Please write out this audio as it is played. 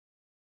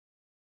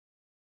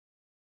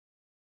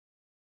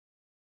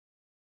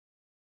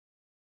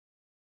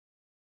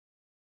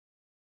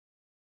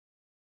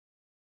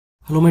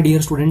Hello my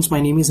dear students, my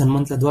name is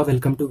Hanmant Ladwa.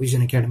 Welcome to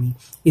Vision Academy.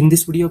 In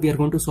this video we are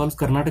going to solve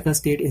Karnataka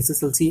State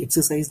SSLC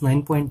exercise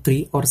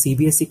 9.3 or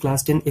CBSE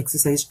class 10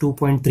 exercise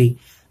 2.3.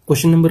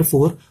 Question number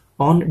 4.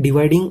 On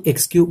dividing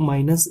x cube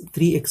minus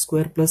 3x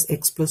square plus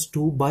x plus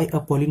 2 by a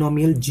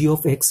polynomial g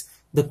of x,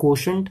 the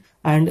quotient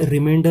and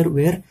remainder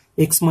were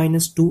x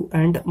minus 2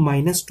 and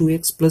minus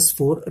 2x plus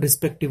 4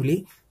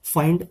 respectively.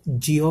 Find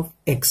g of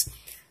x.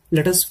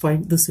 Let us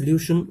find the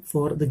solution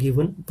for the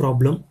given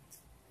problem.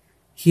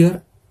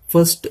 Here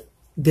first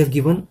they have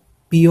given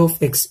p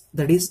of x,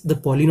 that is the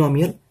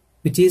polynomial,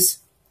 which is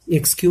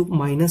x cube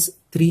minus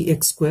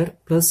 3x square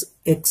plus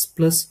x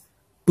plus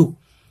 2.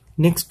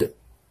 Next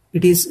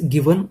it is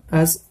given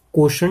as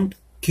quotient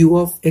q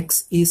of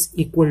x is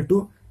equal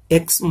to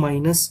x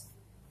minus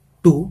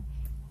 2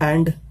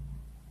 and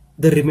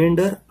the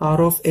remainder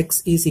r of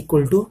x is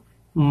equal to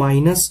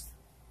minus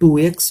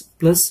 2x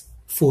plus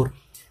 4.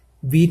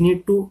 We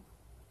need to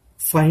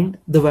find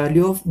the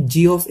value of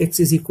g of x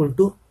is equal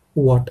to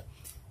what?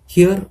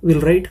 Here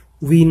we'll write,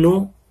 we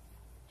know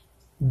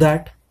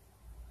that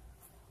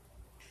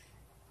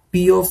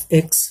p of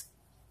x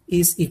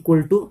is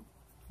equal to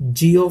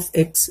g of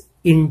x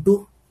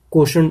into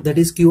quotient, that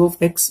is q of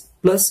x,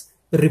 plus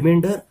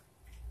remainder,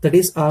 that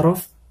is r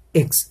of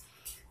x.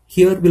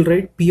 Here we'll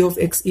write p of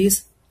x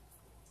is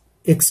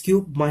x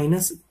cube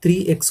minus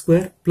 3x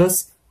square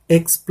plus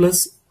x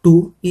plus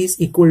 2 is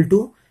equal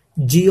to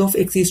g of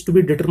x is to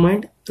be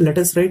determined. Let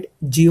us write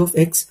g of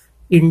x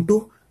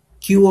into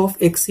q of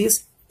x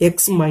is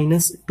x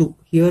minus 2.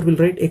 Here we'll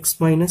write x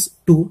minus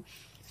 2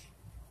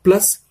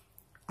 plus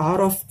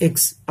r of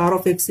x. R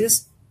of x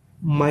is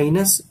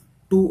minus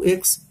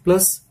 2x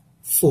plus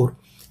 4.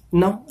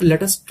 Now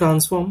let us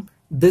transform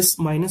this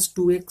minus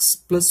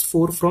 2x plus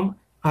 4 from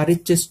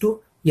RHS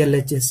to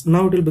LHS.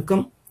 Now it will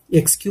become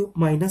x cube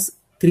minus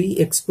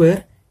 3x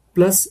square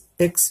plus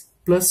x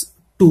plus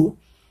 2.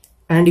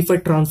 And if I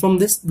transform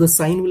this, the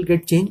sign will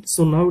get changed.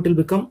 So now it will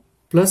become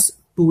plus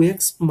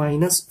 2x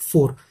minus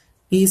 4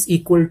 is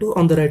equal to,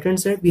 on the right hand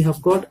side we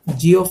have got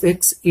g of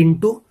x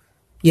into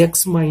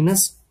x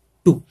minus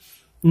 2.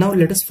 Now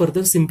let us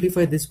further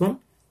simplify this one.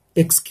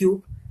 X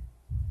cube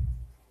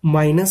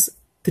minus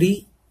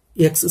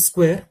 3x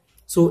square,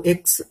 so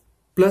x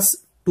plus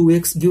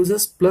 2x gives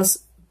us plus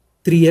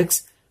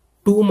 3x.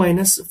 2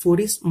 minus 4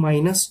 is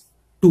minus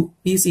 2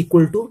 is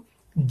equal to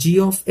g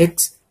of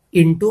x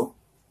into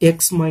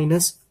x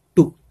minus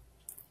 2.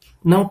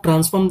 Now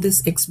transform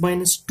this x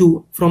minus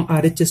 2 from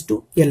RHS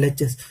to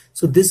LHS.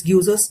 So this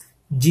gives us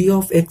g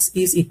of x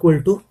is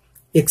equal to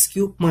x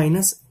cube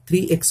minus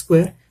 3x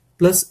square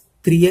plus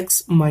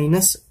 3x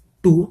minus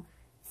 2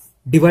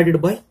 divided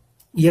by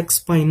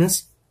x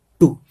minus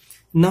 2.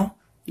 Now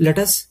let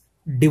us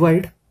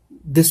divide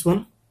this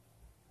one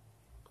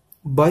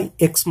by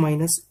x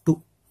minus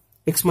 2.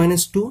 X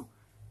minus 2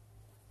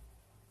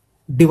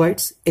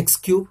 divides x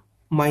cube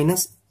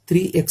minus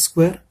 3x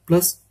square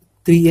plus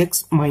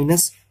 3x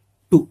minus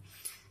 2.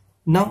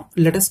 Now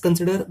let us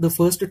consider the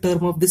first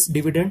term of this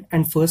dividend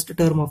and first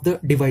term of the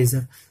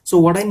divisor. So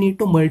what I need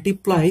to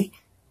multiply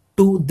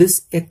to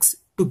this x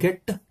to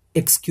get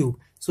x cube.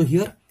 So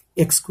here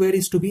x square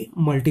is to be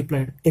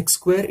multiplied. X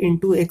square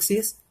into x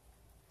is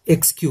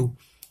x cube.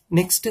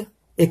 Next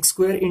x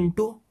square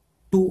into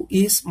 2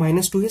 is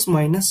minus 2 is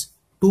minus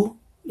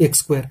 2x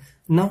square.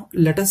 Now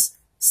let us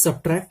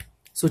subtract.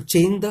 So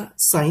change the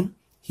sign.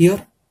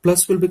 Here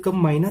plus will become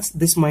minus,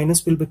 this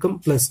minus will become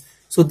plus.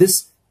 So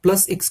this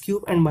plus x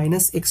cube and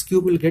minus x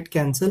cube will get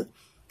cancelled.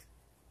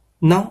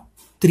 Now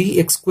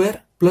 3x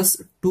square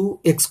plus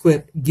 2x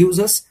square gives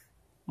us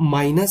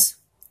minus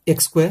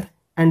x square,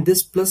 and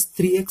this plus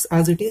 3x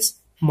as it is,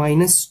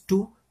 minus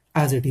 2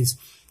 as it is.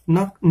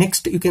 Now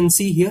next you can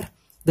see here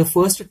the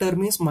first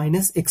term is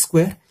minus x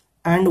square,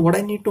 and what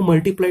I need to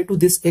multiply to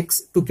this x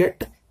to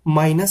get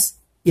minus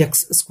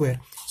x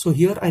square. So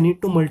here I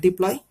need to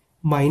multiply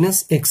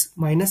minus x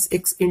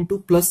into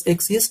plus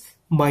x is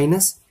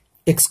minus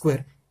x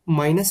square.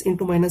 Minus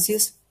into minus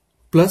is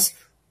plus,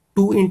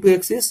 2 into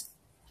x is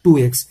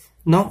 2x.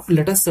 Now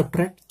let us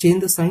subtract,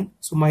 change the sign.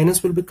 So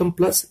minus will become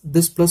plus,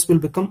 this plus will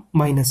become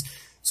minus.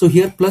 So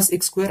here plus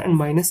x square and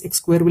minus x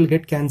square will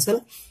get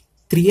cancelled.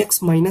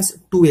 3x minus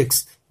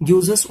 2x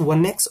gives us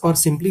 1x, or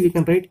simply we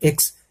can write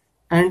x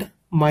and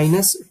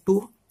minus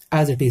 2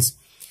 as it is.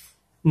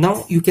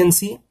 Now you can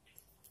see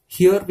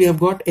here we have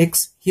got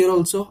x, here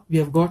also we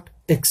have got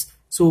x.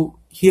 So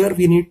here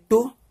we need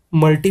to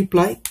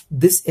multiply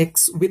this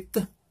x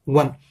with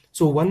 1.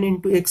 So 1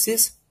 into x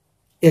is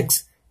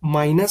x,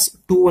 minus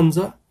 2 ones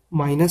are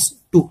minus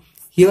 2.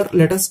 Here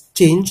let us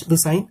change the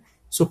sign.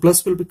 So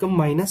plus will become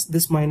minus,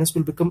 this minus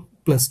will become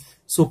plus.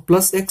 So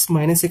plus x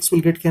minus x will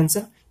get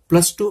cancelled,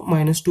 plus 2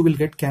 minus 2 will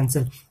get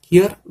cancelled.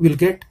 Here we'll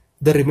get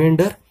the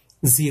remainder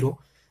 0.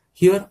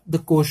 Here the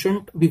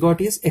quotient we got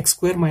is x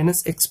square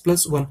minus x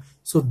plus 1.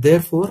 So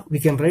therefore we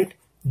can write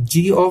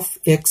g of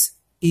x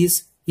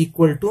is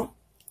equal to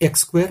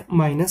x square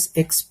minus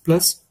x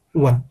plus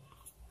 1.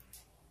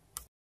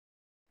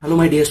 Hello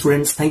my dear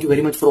students, thank you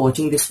very much for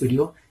watching this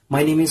video.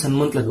 My name is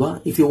Hanmant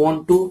Ladwa. If you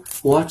want to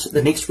watch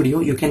the next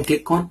video, you can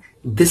click on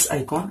this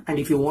icon, and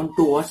if you want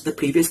to watch the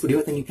previous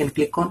video, then you can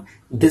click on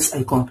this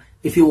icon.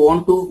 If you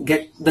want to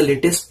get the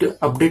latest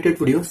updated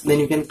videos, then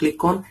you can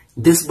click on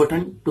this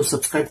button to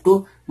subscribe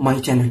to my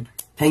channel.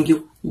 Thank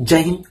you.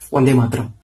 Jai Hind, Vande Mataram.